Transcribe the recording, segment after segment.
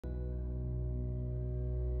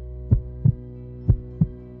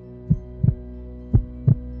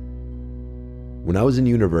When I was in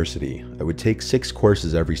university, I would take 6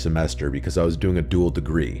 courses every semester because I was doing a dual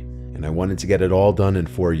degree, and I wanted to get it all done in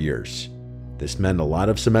 4 years. This meant a lot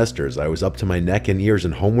of semesters I was up to my neck and ears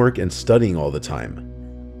in homework and studying all the time.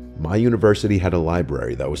 My university had a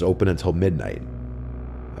library that was open until midnight.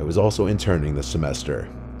 I was also interning this semester,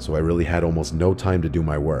 so I really had almost no time to do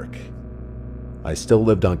my work. I still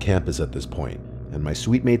lived on campus at this point, and my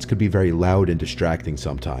suite mates could be very loud and distracting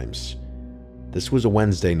sometimes. This was a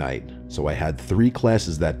Wednesday night, so I had 3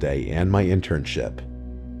 classes that day and my internship.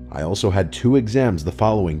 I also had 2 exams the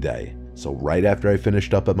following day, so right after I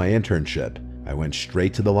finished up at my internship, I went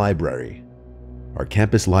straight to the library. Our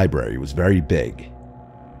campus library was very big.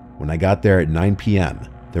 When I got there at 9 p.m.,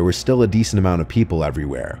 there was still a decent amount of people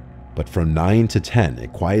everywhere, but from 9 to 10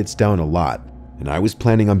 it quiets down a lot, and I was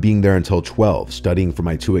planning on being there until 12 studying for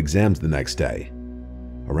my 2 exams the next day.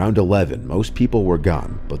 Around 11, most people were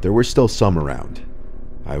gone, but there were still some around.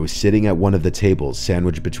 I was sitting at one of the tables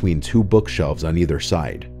sandwiched between 2 bookshelves on either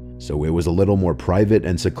side, so it was a little more private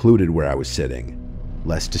and secluded where I was sitting.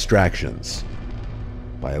 Less distractions.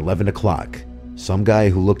 By 11 o'clock, some guy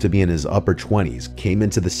who looked to be in his upper 20s came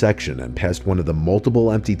into the section and passed one of the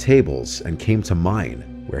multiple empty tables and came to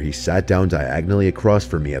mine, where he sat down diagonally across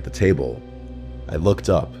from me at the table. I looked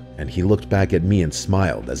up, and he looked back at me and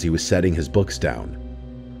smiled as he was setting his books down.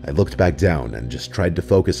 I looked back down and just tried to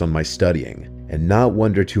focus on my studying and not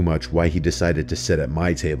wonder too much why he decided to sit at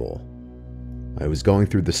my table. I was going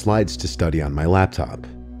through the slides to study on my laptop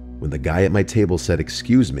when the guy at my table said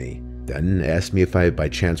 "excuse me," then asked me if I by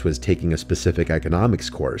chance was taking a specific economics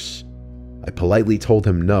course. I politely told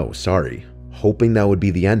him no, sorry, hoping that would be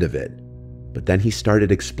the end of it. But then he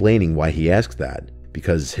started explaining why he asked that,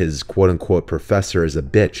 because his quote-unquote professor is a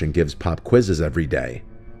bitch and gives pop quizzes every day.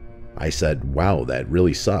 I said, wow, that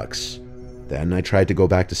really sucks. Then I tried to go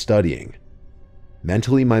back to studying.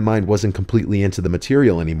 Mentally, my mind wasn't completely into the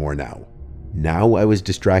material anymore now. Now I was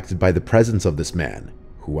distracted by the presence of this man,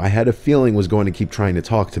 who I had a feeling was going to keep trying to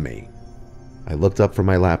talk to me. I looked up from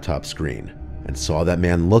my laptop screen and saw that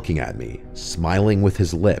man looking at me, smiling with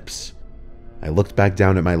his lips. I looked back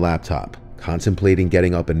down at my laptop, contemplating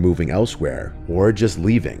getting up and moving elsewhere or just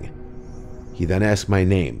leaving. He then asked my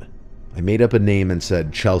name. I made up a name and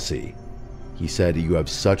said Chelsea. He said, "You have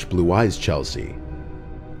such blue eyes, Chelsea."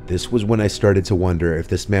 This was when I started to wonder if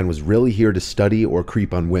this man was really here to study or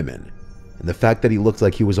creep on women, and the fact that he looked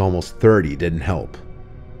like he was almost 30 didn't help.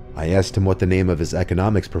 I asked him what the name of his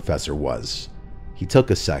economics professor was. He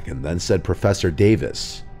took a second, then said Professor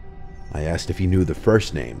Davis. I asked if he knew the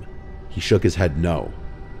first name. He shook his head no.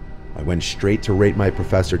 I went straight to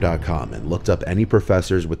ratemyprofessor.com and looked up any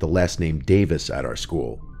professors with the last name Davis at our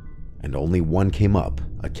school. And only one came up,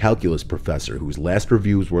 a calculus professor whose last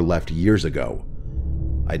reviews were left years ago.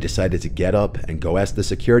 I decided to get up and go ask the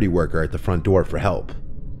security worker at the front door for help.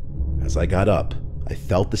 As I got up, I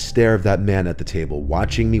felt the stare of that man at the table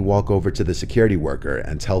watching me walk over to the security worker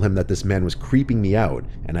and tell him that this man was creeping me out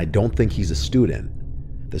and I don't think he's a student.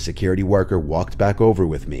 The security worker walked back over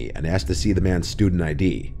with me and asked to see the man's student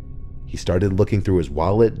ID. He started looking through his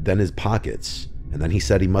wallet, then his pockets, and then he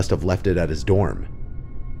said he must have left it at his dorm.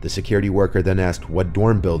 The security worker then asked what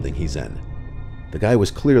dorm building he's in. The guy was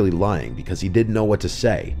clearly lying because he didn't know what to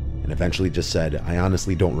say, and eventually just said, "I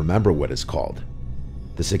honestly don't remember what it's called."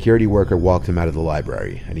 The security worker walked him out of the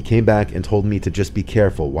library, and he came back and told me to just be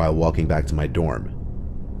careful while walking back to my dorm.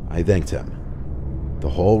 I thanked him. The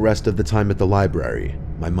whole rest of the time at the library,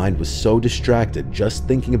 my mind was so distracted just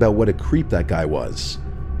thinking about what a creep that guy was.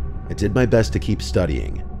 I did my best to keep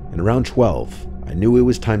studying, and around 12, I knew it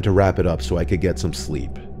was time to wrap it up so I could get some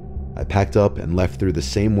sleep. I packed up and left through the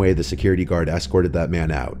same way the security guard escorted that man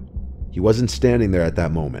out. He wasn't standing there at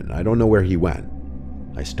that moment. I don't know where he went.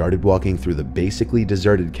 I started walking through the basically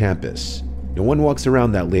deserted campus. No one walks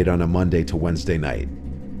around that late on a Monday to Wednesday night.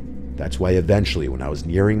 That's why eventually when I was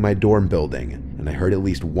nearing my dorm building and I heard at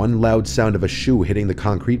least one loud sound of a shoe hitting the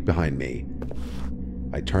concrete behind me,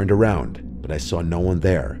 I turned around, but I saw no one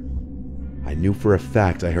there. I knew for a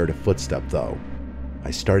fact I heard a footstep though.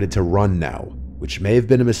 I started to run now, which may have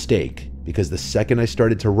been a mistake, because the second I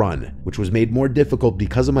started to run, which was made more difficult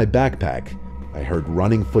because of my backpack, I heard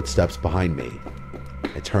running footsteps behind me.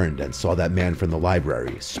 I turned and saw that man from the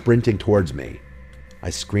library, sprinting towards me. I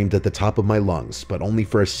screamed at the top of my lungs, but only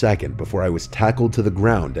for a second before I was tackled to the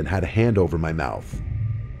ground and had a hand over my mouth.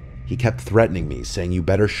 He kept threatening me, saying, "You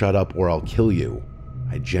better shut up or I'll kill you."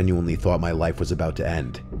 I genuinely thought my life was about to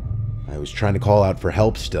end. I was trying to call out for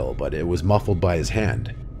help still, but it was muffled by his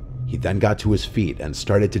hand. He then got to his feet and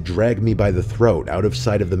started to drag me by the throat out of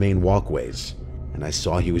sight of the main walkways, and I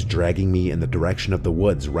saw he was dragging me in the direction of the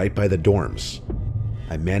woods right by the dorms.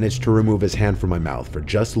 I managed to remove his hand from my mouth for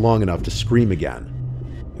just long enough to scream again.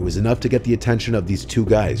 It was enough to get the attention of these two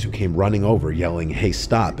guys who came running over yelling, "Hey,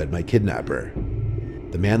 stop," at my kidnapper.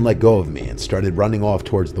 The man let go of me and started running off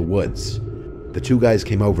towards the woods. The two guys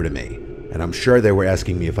came over to me, and I'm sure they were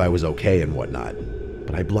asking me if I was okay and whatnot,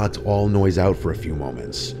 but I blocked all noise out for a few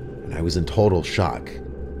moments, and I was in total shock.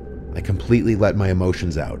 I completely let my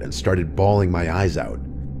emotions out and started bawling my eyes out.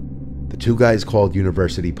 The two guys called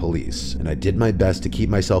university police, and I did my best to keep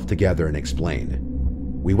myself together and explain.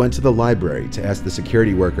 We went to the library to ask the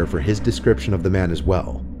security worker for his description of the man as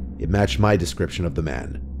well. It matched my description of the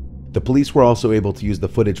man. The police were also able to use the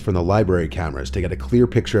footage from the library cameras to get a clear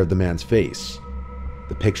picture of the man's face.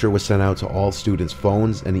 The picture was sent out to all students'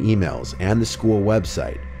 phones and emails and the school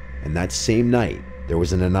website, and that same night, there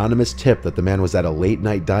was an anonymous tip that the man was at a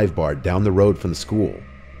late-night dive bar down the road from the school.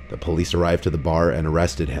 The police arrived to the bar and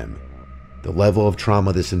arrested him. The level of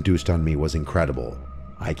trauma this induced on me was incredible.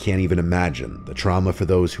 I can't even imagine the trauma for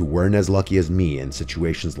those who weren't as lucky as me in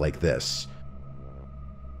situations like this.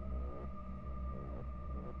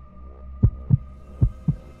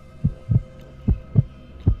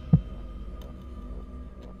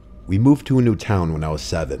 We moved to a new town when I was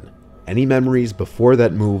 7. Any memories before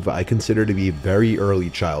that move I consider to be very early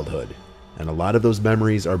childhood, and a lot of those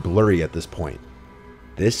memories are blurry at this point.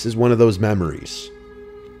 This is one of those memories.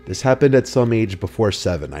 This happened at some age before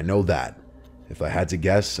 7, I know that. If I had to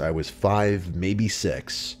guess, I was 5, maybe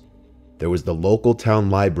 6. There was the local town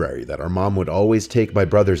library that our mom would always take my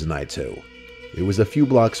brothers and I to. It was a few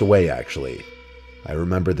blocks away, actually. I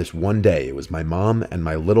remember this one day, it was my mom and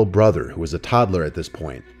my little brother, who was a toddler at this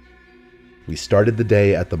point. We started the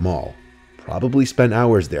day at the mall, probably spent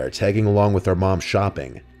hours there tagging along with our mom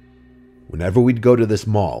shopping. Whenever we'd go to this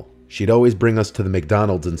mall, she'd always bring us to the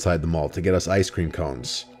McDonald's inside the mall to get us ice cream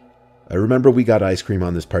cones. I remember we got ice cream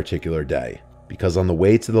on this particular day, because on the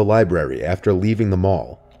way to the library after leaving the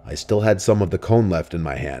mall, I still had some of the cone left in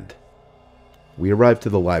my hand. We arrived to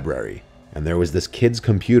the library, and there was this kids'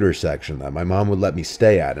 computer section that my mom would let me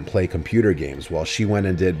stay at and play computer games while she went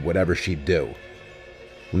and did whatever she'd do.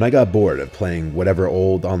 When I got bored of playing whatever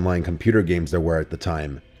old online computer games there were at the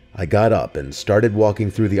time, I got up and started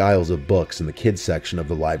walking through the aisles of books in the kids section of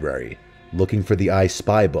the library, looking for the I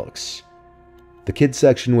Spy books. The kids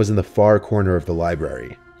section was in the far corner of the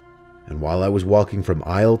library, and while I was walking from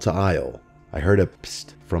aisle to aisle, I heard a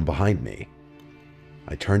psst from behind me.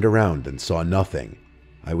 I turned around and saw nothing.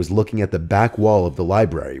 I was looking at the back wall of the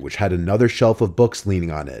library, which had another shelf of books leaning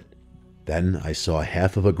on it. Then I saw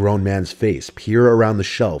half of a grown man's face peer around the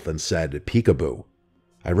shelf and said, "Peekaboo."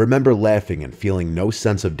 I remember laughing and feeling no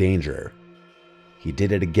sense of danger. He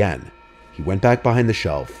did it again. He went back behind the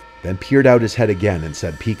shelf, then peered out his head again and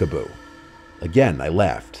said, "Peekaboo." Again, I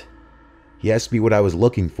laughed. He asked me what I was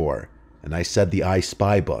looking for, and I said the I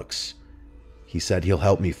Spy books. He said he'll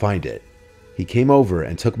help me find it. He came over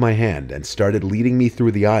and took my hand and started leading me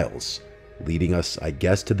through the aisles, leading us, I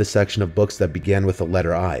guess, to the section of books that began with the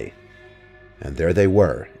letter I. And there they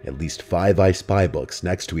were, at least 5 I Spy books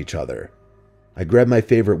next to each other. I grabbed my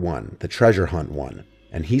favorite one, the treasure hunt one,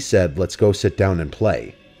 and he said, "Let's go sit down and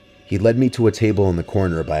play." He led me to a table in the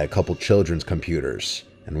corner by a couple children's computers,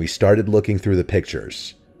 and we started looking through the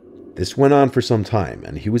pictures. This went on for some time,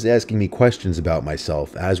 and he was asking me questions about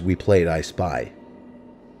myself as we played I Spy.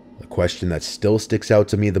 The question that still sticks out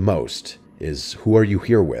to me the most is, "Who are you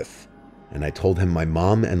here with?" And I told him my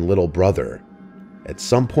mom and little brother. At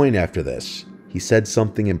some point after this, he said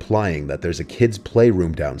something implying that there's a kid's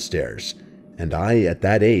playroom downstairs, and I, at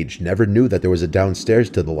that age, never knew that there was a downstairs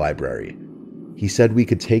to the library. He said we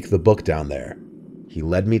could take the book down there. He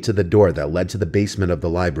led me to the door that led to the basement of the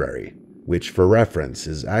library, which, for reference,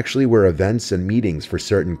 is actually where events and meetings for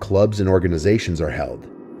certain clubs and organizations are held.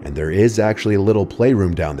 And there is actually a little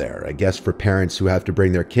playroom down there, I guess for parents who have to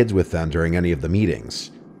bring their kids with them during any of the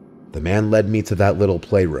meetings. The man led me to that little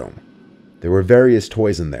playroom. There were various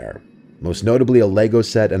toys in there, most notably a Lego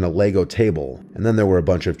set and a Lego table, and then there were a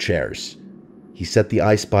bunch of chairs. He set the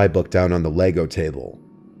I Spy book down on the Lego table.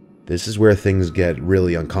 This is where things get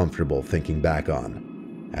really uncomfortable thinking back on.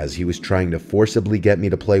 As he was trying to forcibly get me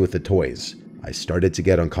to play with the toys, I started to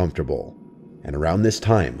get uncomfortable. And around this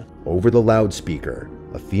time, over the loudspeaker,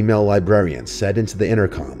 a female librarian said into the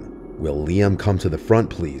intercom, "Will Liam come to the front,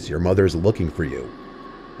 please? Your mother's looking for you."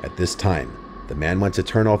 At this time, the man went to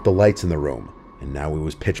turn off the lights in the room, and now it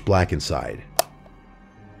was pitch black inside.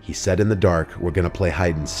 He said in the dark, "We're gonna play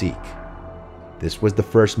hide and seek." This was the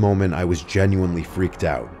first moment I was genuinely freaked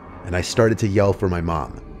out, and I started to yell for my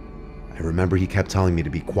mom. I remember he kept telling me to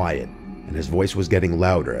be quiet, and his voice was getting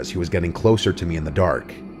louder as he was getting closer to me in the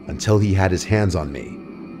dark, until he had his hands on me.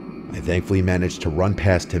 I thankfully managed to run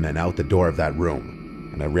past him and out the door of that room,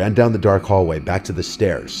 and I ran down the dark hallway back to the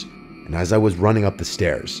stairs, and as I was running up the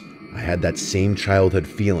stairs, I had that same childhood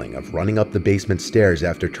feeling of running up the basement stairs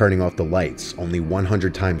after turning off the lights, only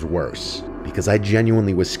 100 times worse, because I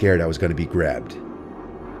genuinely was scared I was going to be grabbed.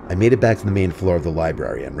 I made it back to the main floor of the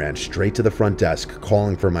library and ran straight to the front desk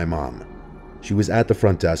calling for my mom. She was at the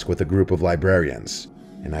front desk with a group of librarians,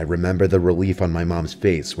 and I remember the relief on my mom's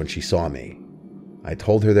face when she saw me. I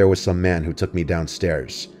told her there was some man who took me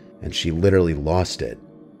downstairs, and she literally lost it.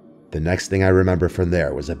 The next thing I remember from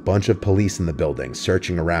there was a bunch of police in the building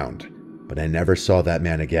searching around, but I never saw that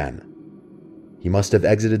man again. He must have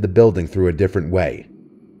exited the building through a different way.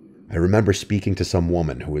 I remember speaking to some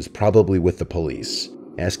woman who was probably with the police,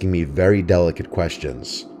 asking me very delicate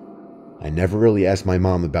questions. I never really asked my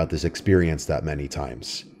mom about this experience that many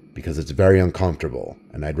times, because it's very uncomfortable,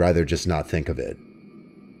 and I'd rather just not think of it.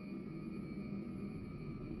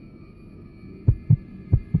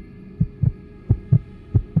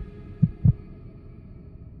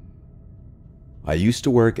 I used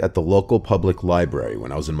to work at the local public library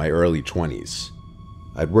when I was in my early 20s.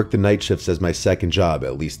 I'd work the night shifts as my second job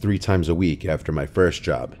at least 3 times a week after my first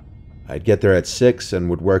job. I'd get there at 6 and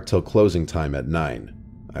would work till closing time at 9.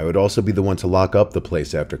 I would also be the one to lock up the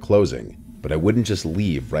place after closing, but I wouldn't just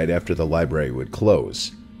leave right after the library would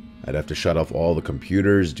close. I'd have to shut off all the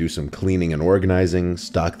computers, do some cleaning and organizing,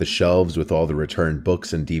 stock the shelves with all the returned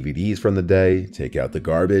books and DVDs from the day, take out the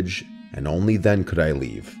garbage, and only then could I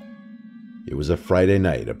leave. It was a Friday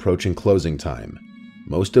night, approaching closing time.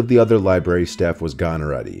 Most of the other library staff was gone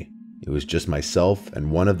already. It was just myself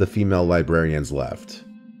and one of the female librarians left.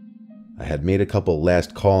 I had made a couple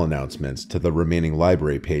last call announcements to the remaining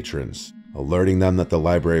library patrons, alerting them that the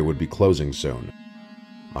library would be closing soon.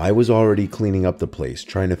 I was already cleaning up the place,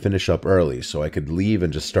 trying to finish up early so I could leave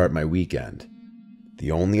and just start my weekend.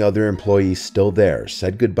 The only other employee still there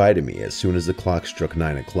said goodbye to me as soon as the clock struck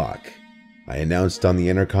 9 o'clock. I announced on the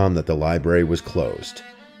intercom that the library was closed.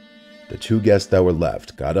 The 2 guests that were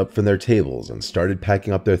left got up from their tables and started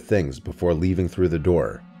packing up their things before leaving through the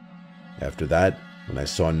door. After that, when I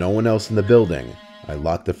saw no one else in the building, I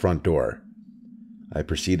locked the front door. I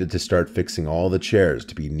proceeded to start fixing all the chairs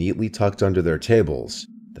to be neatly tucked under their tables.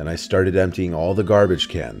 Then I started emptying all the garbage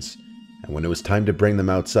cans, and when it was time to bring them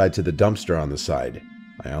outside to the dumpster on the side,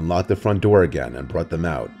 I unlocked the front door again and brought them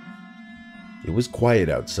out. It was quiet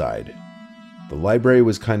outside. The library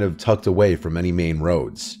was kind of tucked away from any main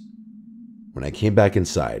roads. When I came back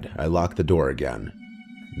inside, I locked the door again.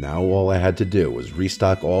 Now all I had to do was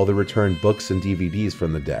restock all the returned books and DVDs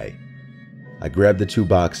from the day. I grabbed the 2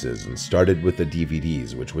 boxes and started with the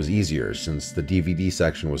DVDs, which was easier since the DVD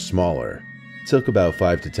section was smaller. It took about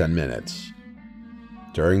 5 to 10 minutes.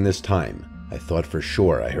 During this time, I thought for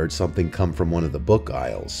sure I heard something come from one of the book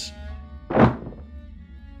aisles.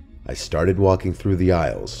 I started walking through the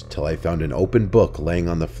aisles till I found an open book laying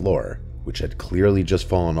on the floor, which had clearly just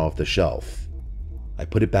fallen off the shelf. I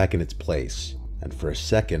put it back in its place, and for a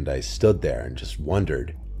second I stood there and just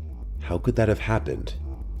wondered, how could that have happened?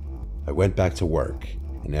 I went back to work,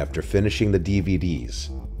 and after finishing the DVDs,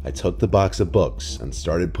 I took the box of books and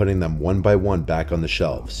started putting them one by one back on the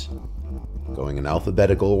shelves. Going in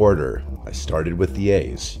alphabetical order, I started with the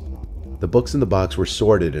A's. The books in the box were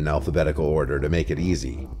sorted in alphabetical order to make it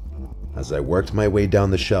easy. As I worked my way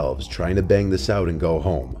down the shelves trying to bang this out and go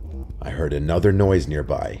home, I heard another noise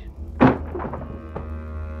nearby.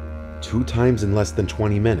 2 times in less than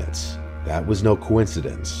 20 minutes. That was no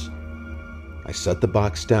coincidence. I set the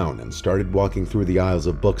box down and started walking through the aisles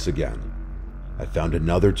of books again. I found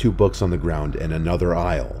another 2 books on the ground in another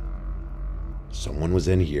aisle. Someone was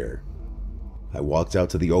in here. I walked out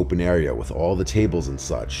to the open area with all the tables and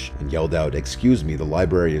such and yelled out, "Excuse me, the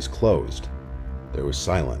library is closed." There was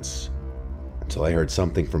silence, until I heard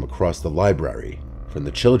something from across the library, from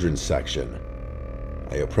the children's section.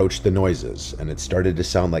 I approached the noises, and it started to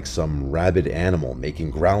sound like some rabid animal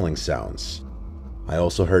making growling sounds. I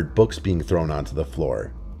also heard books being thrown onto the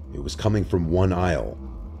floor. It was coming from one aisle.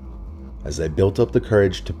 As I built up the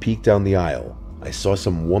courage to peek down the aisle, I saw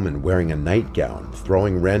some woman wearing a nightgown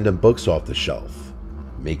throwing random books off the shelf,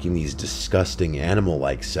 making these disgusting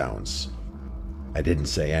animal-like sounds. I didn't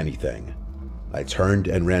say anything. I turned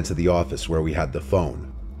and ran to the office where we had the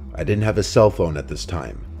phone. I didn't have a cell phone at this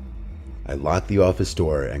time. I locked the office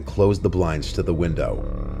door and closed the blinds to the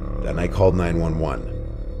window. Then I called 911.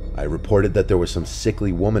 I reported that there was some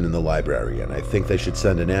sickly woman in the library and I think they should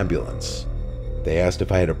send an ambulance. They asked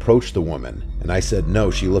if I had approached the woman, and I said no,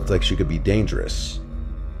 she looked like she could be dangerous.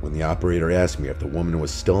 When the operator asked me if the woman was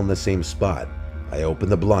still in the same spot, I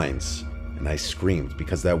opened the blinds and I screamed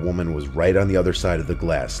because that woman was right on the other side of the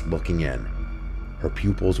glass looking in. Her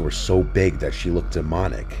pupils were so big that she looked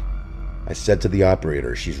demonic. I said to the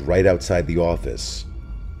operator, she's right outside the office.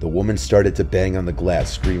 The woman started to bang on the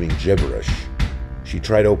glass, screaming gibberish. She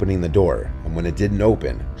tried opening the door, and when it didn't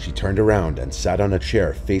open, she turned around and sat on a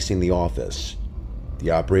chair facing the office. The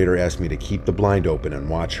operator asked me to keep the blind open and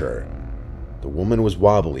watch her. The woman was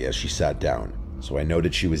wobbly as she sat down, so I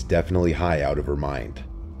noted she was definitely high out of her mind.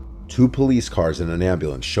 2 police cars and an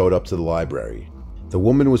ambulance showed up to the library. The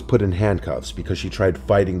woman was put in handcuffs because she tried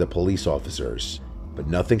fighting the police officers, but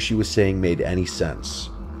nothing she was saying made any sense.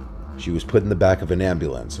 She was put in the back of an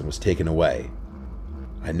ambulance and was taken away.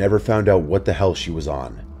 I never found out what the hell she was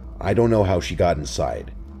on. I don't know how she got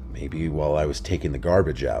inside. Maybe while I was taking the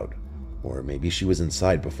garbage out. Or maybe she was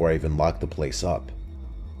inside before I even locked the place up.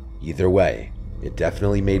 Either way, it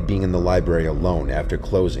definitely made being in the library alone after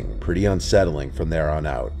closing pretty unsettling from there on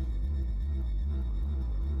out.